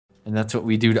And that's what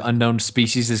we do to unknown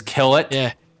species is kill it?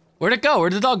 Yeah. Where'd it go?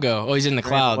 Where'd the dog go? Oh, he's in the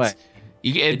clouds.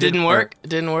 It didn't work? It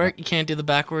didn't work? You can't do the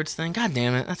backwards thing? God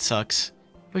damn it, that sucks.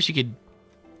 Wish you could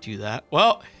do that.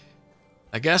 Well,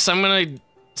 I guess I'm gonna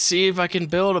see if I can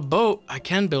build a boat. I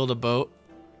can build a boat.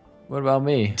 What about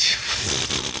me?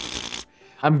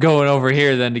 I'm going over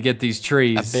here then to get these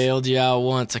trees. I bailed you out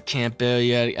once. I can't bail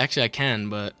you out. Actually, I can,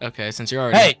 but okay, since you're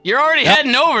already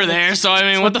heading over there, so I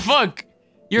mean, what the fuck?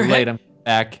 You're late, I'm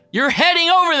back. You're heading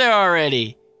over there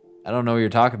already. I don't know what you're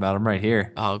talking about. I'm right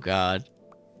here. Oh god.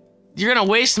 You're gonna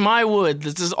waste my wood.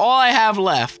 This is all I have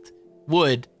left.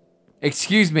 Wood.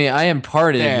 Excuse me, I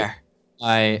imparted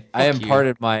I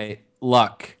imparted my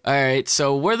luck. Alright,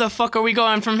 so where the fuck are we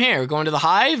going from here? We're going to the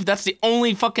hive? That's the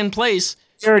only fucking place.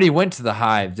 We already went to the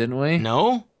hive, didn't we?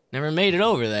 No, never made it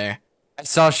over there. I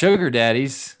saw sugar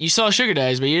daddies. You saw sugar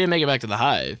daddies, but you didn't make it back to the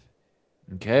hive.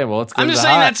 Okay, well, let's go I'm to just the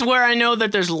saying hive. that's where I know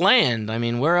that there's land. I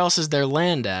mean, where else is there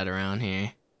land at around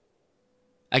here?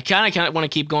 I kind of want to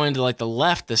keep going to like the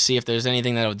left to see if there's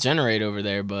anything that'll generate over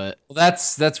there, but well,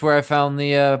 that's where I found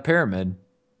the pyramid.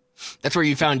 That's where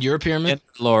you found your pyramid?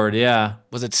 Lord, yeah.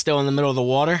 Was it still in the middle of the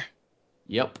water?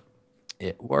 Yep.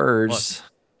 It was. What?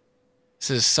 This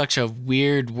is such a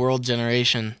weird world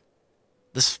generation.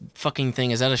 This fucking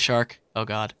thing, is that a shark? Oh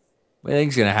god. What do you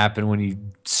think's gonna happen when you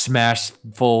smash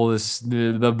full this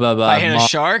blah blah blah? I hit a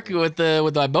shark with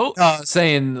my boat?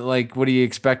 Saying like, what do you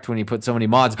expect when you put so many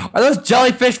mods? Are those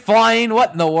jellyfish flying?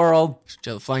 What in the world?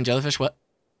 Flying jellyfish? What?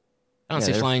 I don't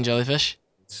see flying jellyfish.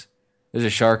 There's a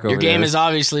shark over there. Your game is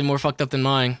obviously more fucked up than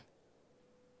mine.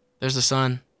 There's the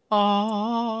sun.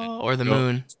 Oh, or the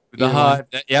moon. The hive.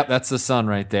 Yep, that's the sun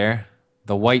right there.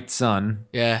 The white sun.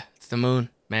 Yeah, it's the moon.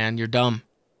 Man, you're dumb.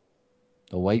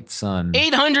 The white sun.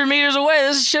 800 meters away.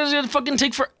 This shit is gonna fucking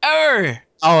take forever.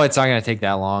 Oh, it's not gonna take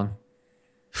that long.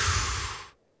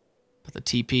 But the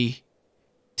TP.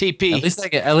 TP.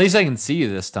 At least I can see you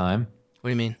this time. What do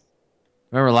you mean?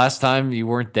 Remember last time you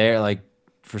weren't there? Like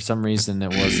for some reason it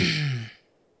wasn't.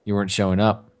 You weren't showing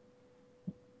up.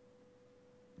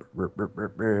 Look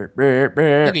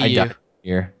at you. Died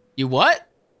here. You what?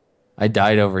 I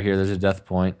died over here. There's a death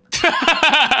point.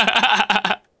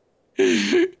 I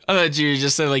thought you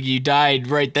just said like you died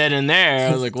right then and there.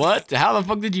 I was like, what? How the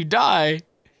fuck did you die?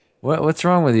 What's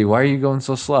wrong with you? Why are you going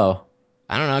so slow?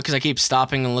 I don't know, because I keep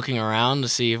stopping and looking around to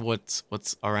see what's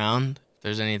around. If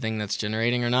there's anything that's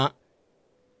generating or not.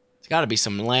 There's got to be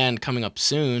some land coming up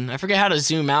soon. I forget how to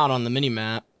zoom out on the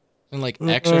minimap. Like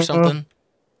X or something.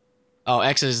 Oh,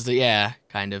 X is the, yeah,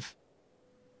 kind of.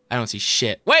 I don't see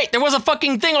shit. Wait, there was a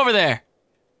fucking thing over there.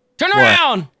 Turn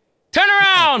around! Turn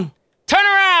around! Turn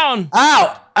around!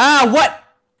 Ow! Ow! What?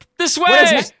 This way!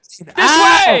 What is this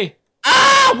way!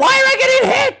 Ah! Why am I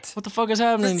getting hit? What the fuck is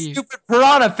happening to you? Stupid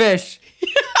piranha fish!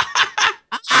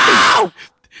 Ow!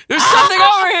 There's something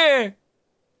over here!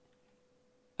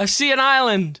 I see an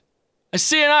island. I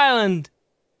see an island.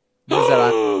 What is that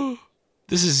island?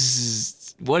 This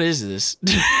is... What is this?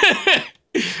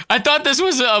 I thought this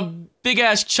was a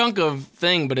big-ass chunk of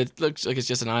thing, but it looks like it's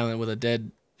just an island with a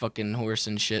dead fucking horse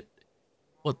and shit.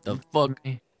 What the fuck?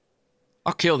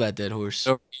 I'll kill that dead horse.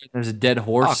 There's a dead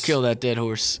horse? I'll kill that dead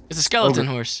horse. It's a skeleton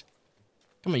horse.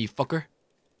 Come on, you fucker.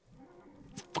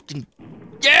 Fucking...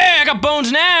 Yeah, I got bones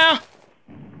now!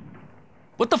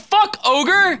 What the fuck,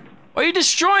 ogre? Why are you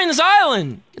destroying this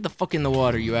island? Get the fuck in the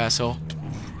water, you asshole.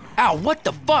 Ow, what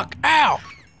the fuck? Ow!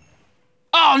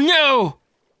 Oh no!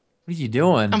 What are you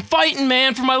doing? I'm fighting,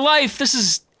 man, for my life. This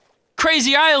is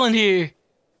crazy island here.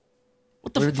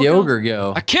 What the fuck? Where did the ogre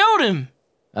go? I killed him.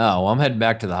 Oh, well, I'm heading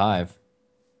back to the hive.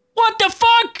 What the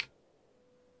fuck?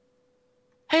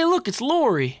 Hey, look, it's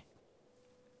Lori.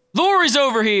 Lori's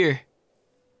over here.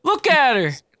 Look at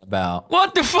her. About.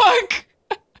 What the fuck?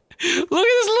 Look at this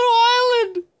little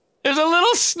island. There's a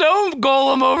little snow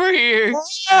golem over here.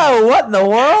 Oh, what in the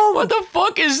world? What the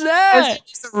fuck is that?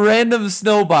 It's just a random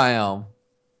snow biome.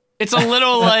 It's a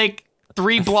little, like,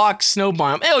 3-block snow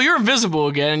biome. Ew, you're invisible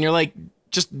again, and you're, like,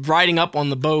 just riding up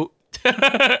on the boat.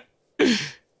 Hello,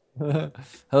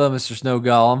 Mr. Snow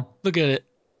Golem. Look at it.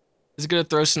 Is it gonna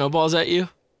throw snowballs at you?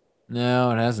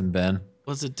 No, it hasn't been.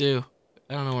 What's it do?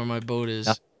 I don't know where my boat is.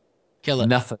 Nothing. Kill it.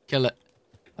 Nothing. Kill it.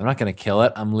 I'm not gonna kill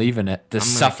it. I'm leaving it to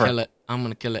suffer. I'm gonna kill it. I'm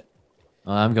gonna kill it.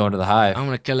 Well, I'm going to the hive. I'm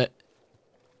gonna kill it.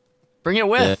 Bring it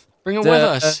with. Bring it with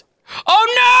us.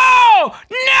 Oh no!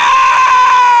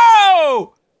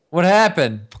 No! What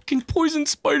happened? Fucking poison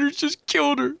spiders just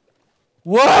killed her.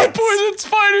 What? Poison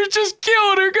spiders just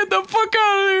killed her. Get the fuck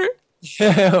out of there. Ew.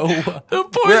 The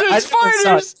poison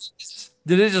spiders.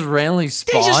 Did it just randomly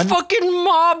spawn? They just fucking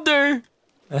mobbed her.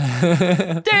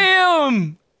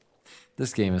 Damn.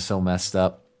 This game is so messed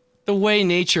up. the way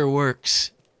nature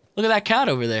works. Look at that cat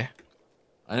over there.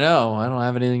 I know. I don't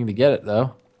have anything to get it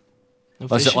though. No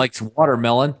Unless it fishing? likes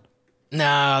watermelon.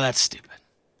 No, that's stupid.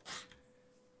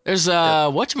 There's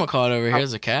whatchamacallit over here.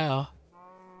 There's a cow.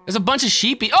 There's a bunch of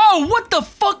sheepy. Oh, what the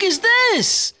fuck is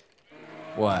this?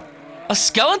 What? A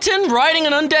skeleton riding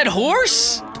an undead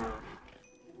horse?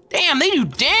 Damn, they do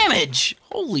damage.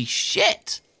 Holy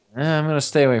shit. I'm gonna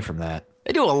stay away from that.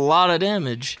 They do a lot of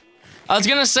damage. I was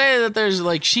gonna say that there's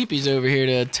like sheepies over here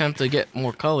to attempt to get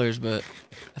more colors, but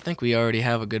I think we already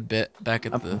have a good bit back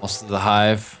at the. Almost to the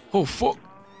hive. Oh fuck!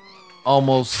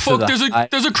 Almost. Fuck! To the hive.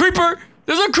 There's a creeper!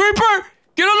 There's a creeper!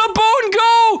 Get on the boat and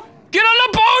go! Get on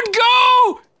the boat and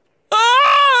go!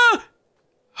 Ah!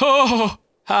 Oh!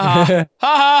 Ha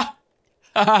ha!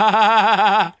 Ha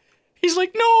ha! He's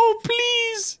like, no,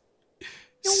 please,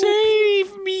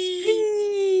 save me,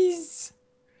 please.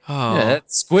 Oh. Yeah,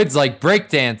 that squid's like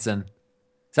breakdancing.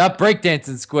 Stop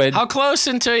breakdancing, squid. How close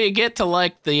until you get to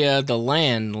like the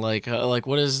land? Like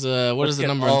what is the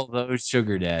number? All those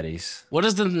sugar daddies. What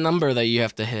is the number that you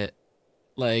have to hit?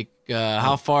 Like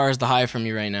how far is the hive from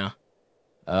you right now?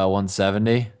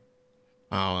 170.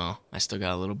 Oh well, I still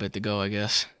got a little bit to go, I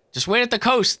guess. Just wait at the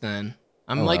coast then.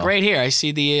 I'm Oh, like well. right here. I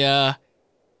see the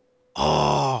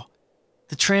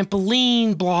the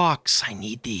trampoline blocks. I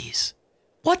need these.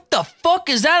 What the fuck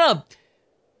is that?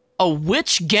 A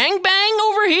witch gangbang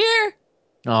over here?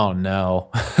 Oh no.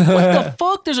 What the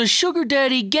fuck? There's a sugar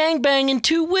daddy gangbang and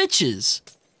 2 witches.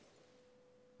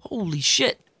 Holy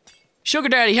shit. Sugar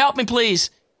daddy, help me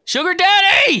please. Sugar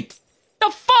daddy!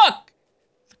 The fuck?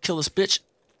 Kill this bitch.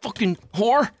 Fucking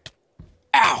whore.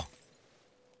 Ow.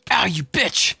 Ow, you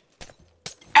bitch.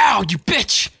 Ow, you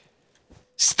bitch.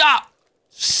 Stop.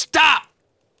 Stop.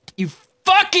 You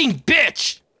fucking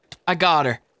bitch. I got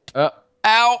her.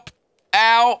 Ow.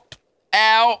 Ow.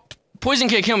 Ow. Poison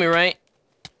can't kill me, right?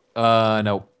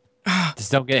 Nope.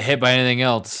 Just don't get hit by anything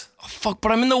else. Oh, fuck,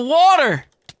 but I'm in the water.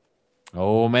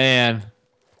 Oh man.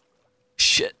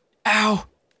 Shit. Ow.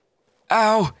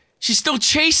 Ow. She's still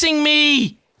chasing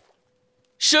me.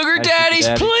 Sugar Hi, daddies,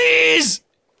 Sugar Daddy. please.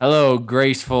 Hello,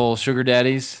 graceful sugar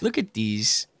daddies. Look at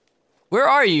these. Where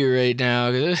are you right now?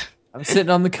 I'm sitting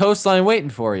on the coastline waiting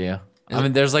for you. I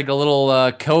mean, there's like a little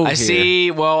cove I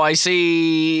here. I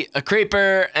see a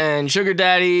creeper and sugar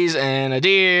daddies and a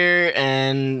deer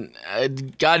and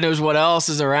God knows what else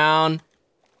is around.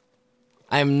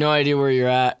 I have no idea where you're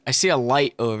at. I see a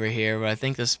light over here, but I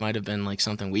think this might have been like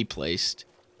something we placed.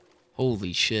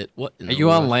 Holy shit. What in Are the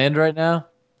you on world? land right now?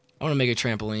 I want to make a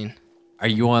trampoline. Are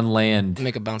you on land?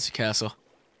 Make a bouncy castle.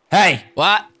 Hey!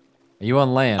 What? Are you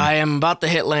on land? I am about to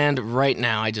hit land right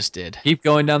now. I just did. Keep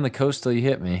going down the coast till you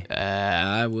hit me.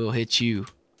 I will hit you.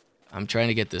 I'm trying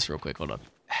to get this real quick. Hold on.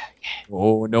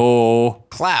 Oh no.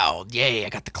 Cloud. Yay, I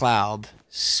got the cloud.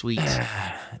 Sweet.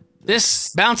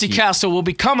 This bouncy castle will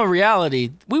become a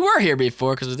reality. We were here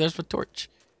before because there's a torch.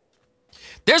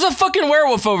 There's a fucking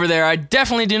werewolf over there. I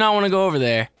definitely do not want to go over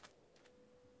there.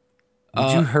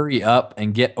 Would you hurry up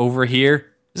and get over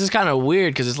here? This is kind of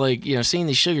weird because it's like, you know, seeing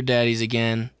these sugar daddies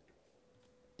again.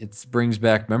 It brings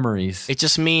back memories. It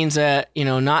just means that, you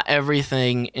know, not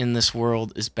everything in this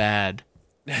world is bad.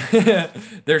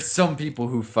 There's some people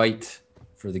who fight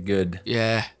for the good.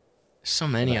 Yeah. There's so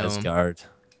many of them. Asgard.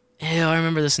 Ew, I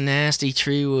remember this nasty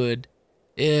tree wood.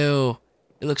 Ew.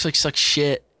 It looks like such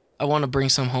shit. I want to bring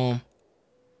some home.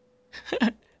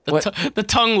 The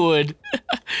tongue wood.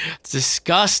 It's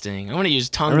disgusting. I'm going to use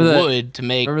tongue wood to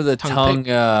make Remember the tongue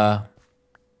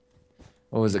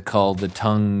what was it called? The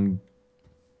tongue...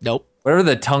 Nope. Whatever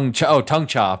the tongue... tongue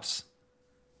chops.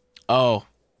 Oh.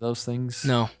 Those things?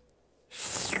 No.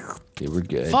 They were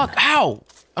good. Fuck, ow!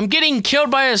 I'm getting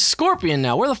killed by a scorpion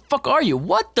now. Where the fuck are you?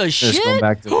 What the shit? Just going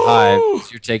back to the hive.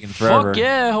 'Cause you're taking forever. Fuck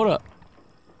yeah, hold up.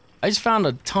 I just found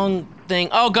a tongue thing.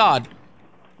 Oh god.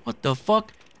 What the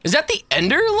fuck? Is that the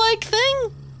ender-like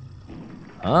thing?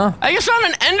 Huh? I just found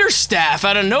an ender staff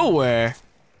out of nowhere.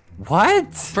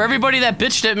 What? For everybody that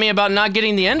bitched at me about not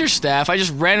getting the ender staff, I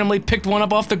just randomly picked one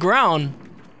up off the ground.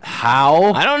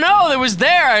 How? I don't know, it was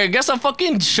there. I guess I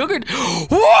fucking sugared.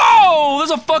 Whoa!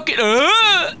 There's a fucking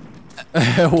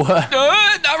What?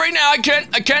 not right now.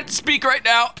 I can't speak right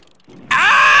now.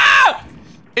 Ah!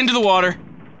 Into the water.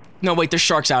 No, wait, there's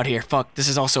sharks out here. Fuck, this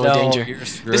is also a danger. You're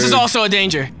screwed. This is also a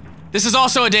danger. This is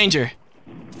also a danger.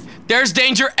 There's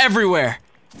danger everywhere.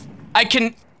 I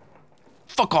can...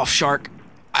 Fuck off, shark.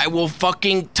 I will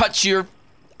fucking touch your...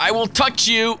 I will touch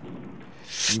you.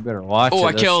 You better watch it. Oh,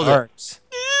 I Those killed sharks.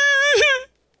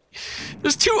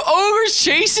 There's 2 ogres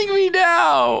chasing me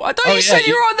now. I thought Oh, you yeah, said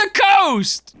you were on the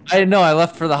coast. I didn't know. I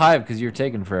left for the hive because you were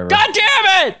taking forever. God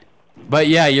damn it! But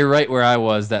yeah, you're right where I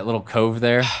was. That little cove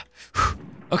there.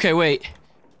 Okay, wait.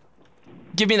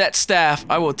 Give me that staff.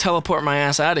 I will teleport my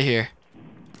ass out of here.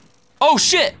 Oh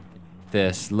shit!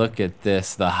 Look at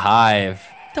this. The hive.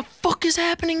 The fuck is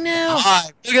happening now?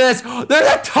 Hive. Look at this.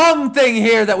 There's a tongue thing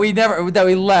here that we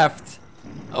left.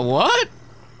 A what?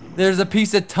 There's a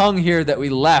piece of tongue here that we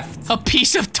left. A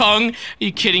piece of tongue? Are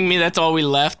you kidding me? That's all we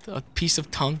left? A piece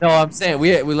of tongue? No, I'm saying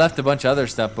we left a bunch of other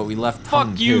stuff, but we left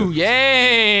tongue Fuck you, too.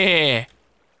 yeah!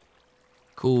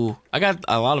 Cool. I got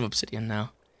a lot of obsidian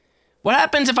now. What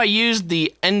happens if I use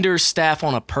the ender staff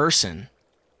on a person?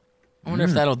 I wonder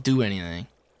if that'll do anything.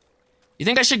 You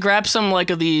think I should grab some like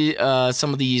of the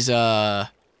some of these what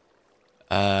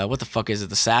the fuck is it?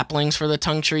 The saplings for the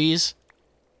tongue trees?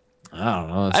 I don't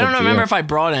know. I don't remember if I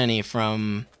brought any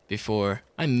from before.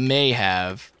 I may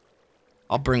have.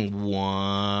 I'll bring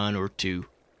 1 or 2.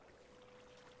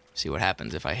 See what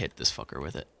happens if I hit this fucker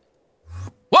with it.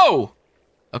 Whoa!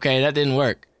 Okay, that didn't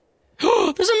work.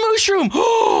 There's a mushroom!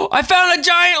 I found a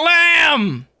giant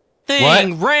lamb!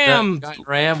 Thing, what? ram. Giant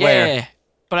ram? Yeah, Where?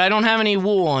 but I don't have any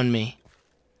wool on me.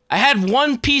 I had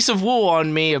 1 piece of wool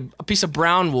on me, a piece of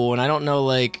brown wool, and I don't know,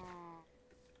 like...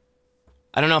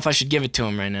 I don't know if I should give it to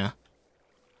him right now.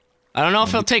 I don't know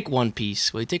if he'll take 1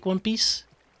 piece. Will he take 1 piece?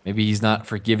 Maybe he's not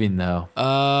forgiving, though.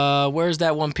 Where's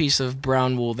that 1 piece of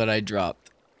brown wool that I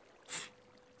dropped?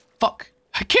 Fuck.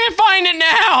 I can't find it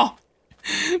now!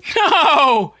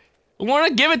 No! I want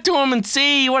to give it to him and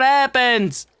see what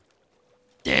happens.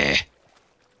 Damn.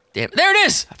 There it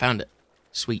is! I found it.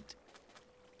 Sweet.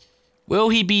 Will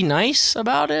he be nice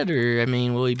about it? Or, I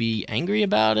mean, will he be angry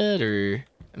about it? Or,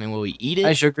 I mean, will he eat it?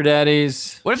 Hi, sugar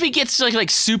daddies. What if he gets, like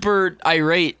super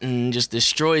irate and just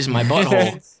destroys my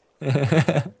butthole?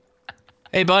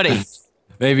 Hey, buddy.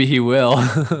 Maybe he will.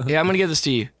 Yeah, I'm gonna give this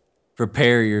to you.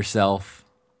 Prepare yourself.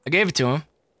 I gave it to him.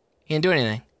 He didn't do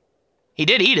anything. He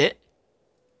did eat it.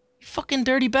 You fucking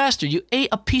dirty bastard. You ate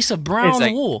a piece of brown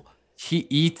like, wool. He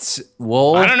eats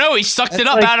wool? I don't know. He sucked it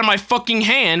up like, out of my fucking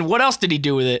hand. What else did he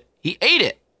do with it? He ate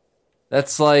it.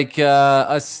 That's like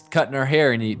us cutting our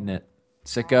hair and eating it.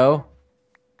 Sicko.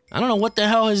 I don't know what the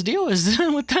hell his deal is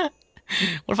with that.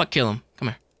 What if I kill him? Come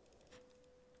here.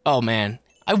 Oh, man.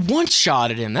 I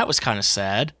one-shotted him. That was kind of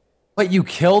sad. What, you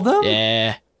killed him?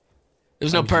 Yeah. There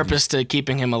was no purpose to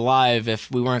keeping him alive if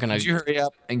we weren't gonna... Could you hurry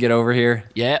up and get over here?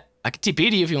 Yeah. I could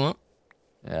TP to you if you want.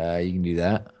 You can do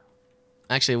that.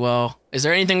 Actually, well, is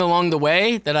there anything along the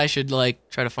way that I should,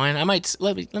 like, try to find? I might...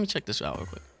 Let me check this out real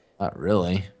quick. Not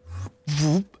really.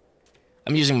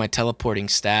 I'm using my teleporting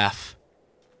staff.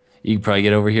 You can probably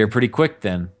get over here pretty quick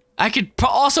then. I could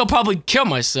also probably kill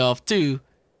myself, too.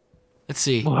 Let's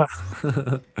see.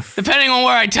 Depending on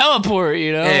where I teleport,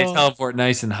 you know? Hey, teleport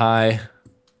nice and high.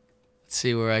 Let's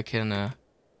see where I can,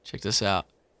 check this out.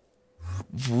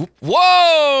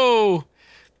 Whoa!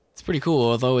 It's pretty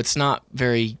cool, although it's not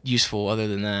very useful other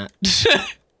than that.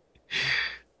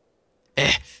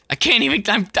 I can't even...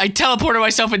 I teleported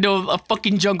myself into a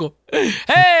fucking jungle.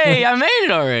 Hey, I made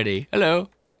it already. Hello.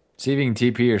 See if you can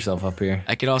TP yourself up here.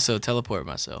 I could also teleport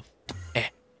myself.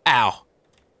 Ow.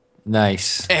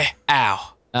 Nice.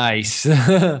 Ow. Nice.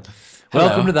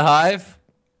 Welcome to the hive.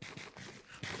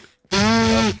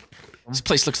 This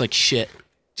place looks like shit.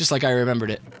 Just like I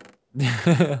remembered it.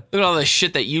 Look at all the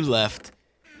shit that you left.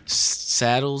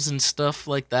 Saddles and stuff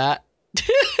like that.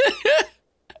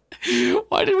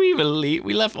 Why did we even leave?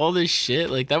 We left all this shit.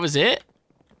 Like, that was it?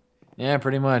 Yeah,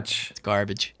 pretty much. It's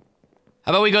garbage.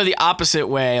 How about we go the opposite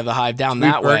way of the hive, down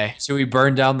that way? Should we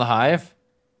burn down the hive?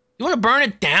 You want to burn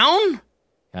it down?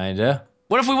 Kinda.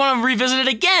 What if we want to revisit it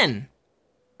again?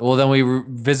 Well, then we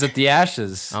visit the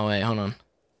ashes. Oh, wait, hold on.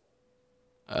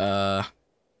 I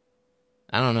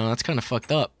don't know. That's kind of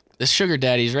fucked up. This sugar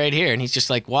daddy's right here, and he's just,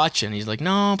 like, watching. He's like,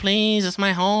 no, please, it's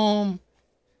my home.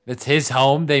 It's his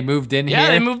home. They moved in here. Yeah,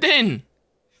 they moved in.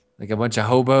 Like a bunch of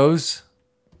hobos.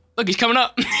 Look, he's coming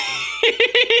up.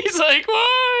 He's like,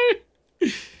 why?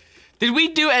 Did we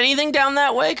do anything down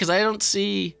that way? Because I don't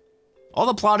see... All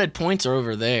the plotted points are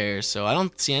over there, so I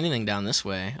don't see anything down this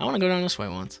way. I want to go down this way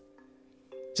once.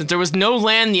 Since there was no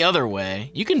land the other way,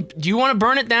 you can... Do you want to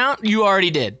burn it down? You already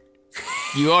did.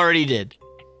 You already did.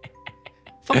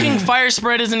 Fucking fire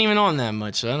spread isn't even on that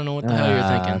much, so I don't know what the hell you're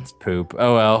thinking. That's poop.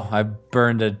 Oh well, I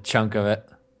burned a chunk of it.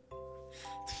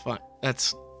 It's fine.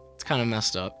 It's kind of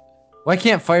messed up. Why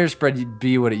can't fire spread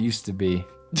be what it used to be?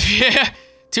 Yeah,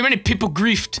 too many people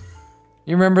griefed.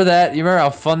 You remember that? You remember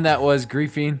how fun that was,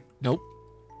 griefing? Nope.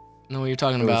 Know what you're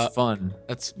talking It about. was fun.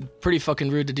 That's pretty fucking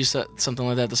rude to do something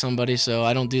like that to somebody, so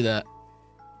I don't do that.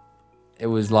 It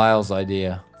was Lyle's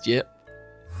idea. Yep.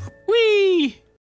 Whee!